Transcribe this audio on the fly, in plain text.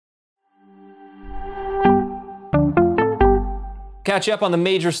Catch up on the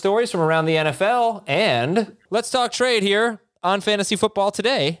major stories from around the NFL, and let's talk trade here on Fantasy Football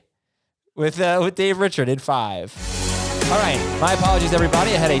Today with Dave Richard in 5. All right, my apologies,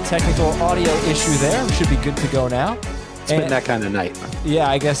 everybody. I had a technical audio issue there. We should be good to go now. It's been that kind of night. Yeah,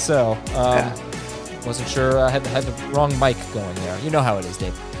 I guess so. Wasn't sure. I had the wrong mic going there. You know how it is,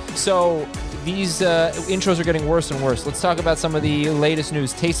 Dave. So these intros are getting worse and worse. Let's talk about some of the latest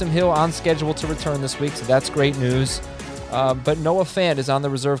news. Taysom Hill on schedule to return this week, so that's great news. But Noah Fant is on the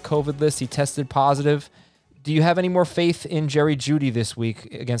reserve COVID list. He tested positive. Do you have any more faith in Jerry Jeudy this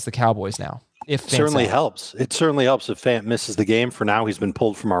week against the Cowboys now? If Fant's certainly out? helps. It certainly helps if Fant misses the game. For now, he's been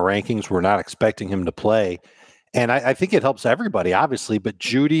pulled from our rankings. We're not expecting him to play. And I think it helps everybody, obviously. But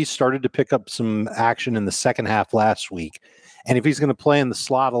Jeudy started to pick up some action in the second half last week. And if he's going to play in the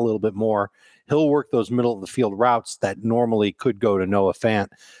slot a little bit more, he'll work those middle of the field routes that normally could go to Noah Fant.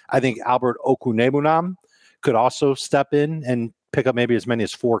 I think Albert Okwuegbunam could also step in and pick up maybe as many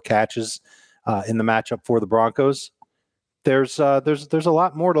as 4 catches in the matchup for the Broncos. There's a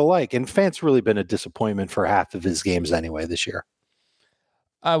lot more to like, and Fant's really been a disappointment for half of his games anyway this year.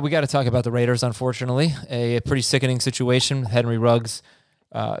 We got to talk about the Raiders, unfortunately. A pretty sickening situation. Henry Ruggs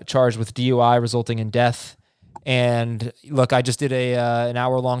charged with DUI resulting in death. And look, I just did an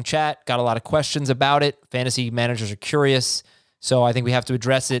hour-long chat, got a lot of questions about it. Fantasy managers are curious, so I think we have to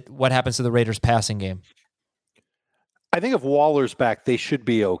address it. What happens to the Raiders' passing game? I think if Waller's back, they should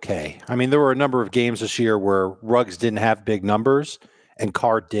be okay. I mean, there were a number of games this year where Ruggs didn't have big numbers and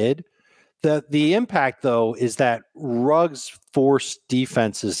Carr did. The impact, though, is that Ruggs forced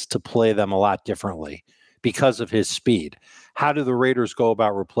defenses to play them a lot differently because of his speed. How do the Raiders go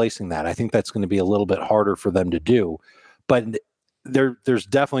about replacing that? I think that's going to be a little bit harder for them to do. But there's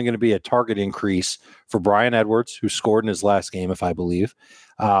definitely going to be a target increase for Bryan Edwards, who scored in his last game, if I believe.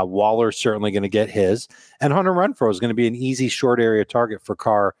 Waller's certainly going to get his. And Hunter Renfrow is going to be an easy short area target for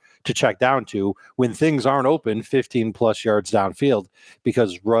Carr to check down to when things aren't open 15-plus yards downfield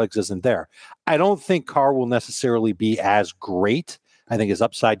because Ruggs isn't there. I don't think Carr will necessarily be as great. I think his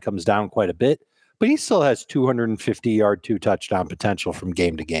upside comes down quite a bit. But he still has 250-yard, 2-touchdown potential from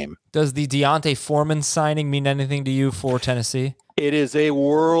game to game. Does the Deontay Foreman signing mean anything to you for Tennessee? It is a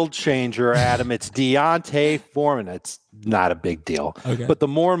world changer, Adam. It's Deontay Foreman. It's not a big deal. Okay. But the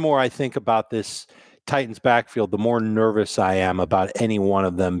more and more I think about this Titans backfield, the more nervous I am about any one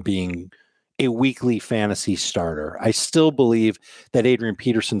of them being a weekly fantasy starter. I still believe that Adrian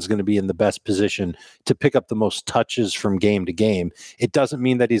Peterson's going to be in the best position to pick up the most touches from game to game. It doesn't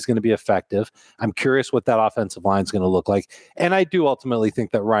mean that he's going to be effective. I'm curious what that offensive line is going to look like. And I do ultimately think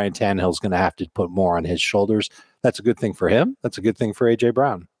that Ryan Tannehill is going to have to put more on his shoulders. That's a good thing for him. That's a good thing for A.J.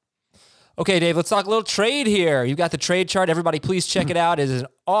 Brown. Okay, Dave, let's talk a little trade here. You've got the trade chart. Everybody, please check it out. It is an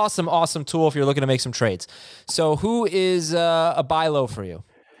awesome, awesome tool if you're looking to make some trades. So who is a buy low for you?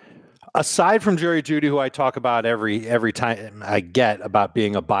 Aside from Jerry Jeudy, who I talk about every time I get about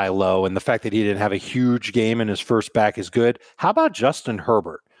being a buy low, and the fact that he didn't have a huge game and his first back is good, how about Justin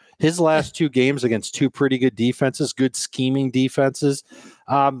Herbert? His last 2 games against 2 pretty good defenses, good scheming defenses,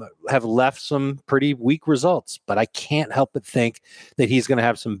 have left some pretty weak results. But I can't help but think that he's going to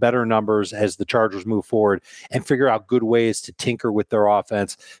have some better numbers as the Chargers move forward and figure out good ways to tinker with their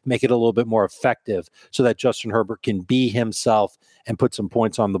offense, make it a little bit more effective so that Justin Herbert can be himself and put some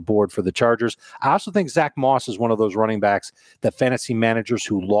points on the board for the Chargers. I also think Zach Moss is one of those running backs that fantasy managers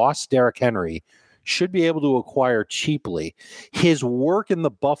who lost Derrick Henry should be able to acquire cheaply. His work in the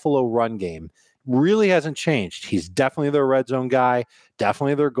Buffalo run game really hasn't changed. He's definitely their red zone guy,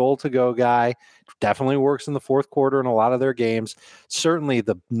 definitely their goal to go guy, definitely works in the fourth quarter in a lot of their games. Certainly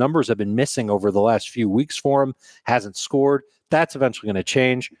the numbers have been missing over the last few weeks for him, hasn't scored. That's eventually going to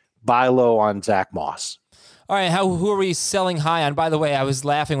change. Buy low on Zach Moss. All right, who are we selling high on? By the way, I was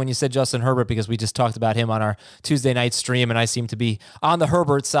laughing when you said Justin Herbert because we just talked about him on our Tuesday night stream, and I seem to be on the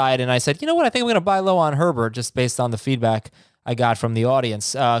Herbert side. And I said, you know what? I think I'm going to buy low on Herbert just based on the feedback I got from the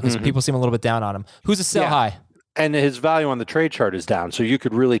audience because people seem a little bit down on him. Who's a sell high? And his value on the trade chart is down, so you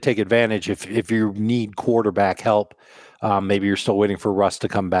could really take advantage if you need quarterback help. Maybe you're still waiting for Russ to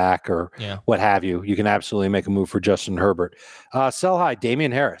come back or what have you. You can absolutely make a move for Justin Herbert. Sell high,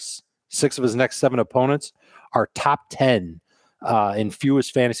 Damian Harris. 6 of his next 7 opponents are top 10 in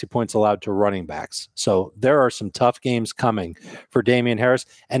fewest fantasy points allowed to running backs. So there are some tough games coming for Damian Harris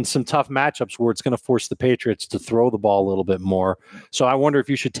and some tough matchups where it's going to force the Patriots to throw the ball a little bit more. So I wonder if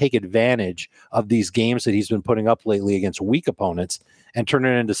you should take advantage of these games that he's been putting up lately against weak opponents and turn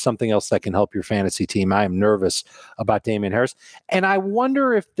it into something else that can help your fantasy team. I am nervous about Damian Harris. And I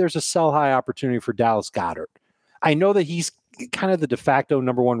wonder if there's a sell high opportunity for Dallas Goedert. I know that he's kind of the de facto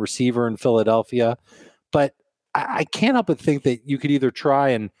number 1 receiver in Philadelphia, but I can't help but think that you could either try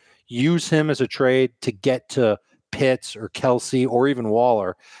and use him as a trade to get to Pitts or Kelsey or even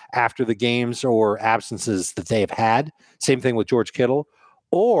Waller after the games or absences that they have had. Same thing with George Kittle.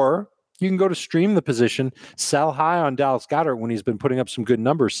 Or you can go to stream the position, sell high on Dallas Goedert when he's been putting up some good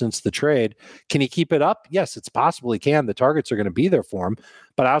numbers since the trade. Can he keep it up? Yes, it's possible he can. The targets are going to be there for him.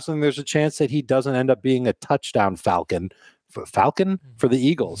 But I also think there's a chance that he doesn't end up being a touchdown Falcon for the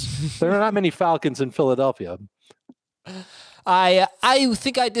Eagles. There are not many Falcons in Philadelphia. I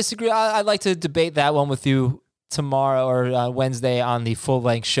think I disagree. I'd like to debate that one with you tomorrow or Wednesday on the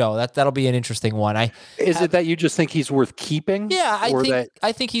full-length show. That'll be an interesting one. Is it that you just think he's worth keeping? Yeah,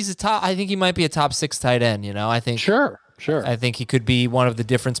 I think he's I think he might be a top 6 tight end. I think sure. I think he could be one of the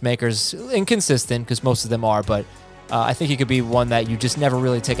difference makers. Inconsistent because most of them are, but I think he could be one that you just never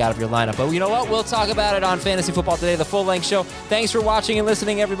really take out of your lineup. But you know what? We'll talk about it on Fantasy Football Today, the full-length show. Thanks for watching and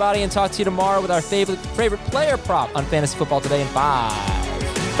listening, everybody, and talk to you tomorrow with our favorite player prop on Fantasy Football Today in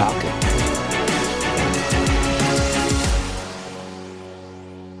 5. Falcon.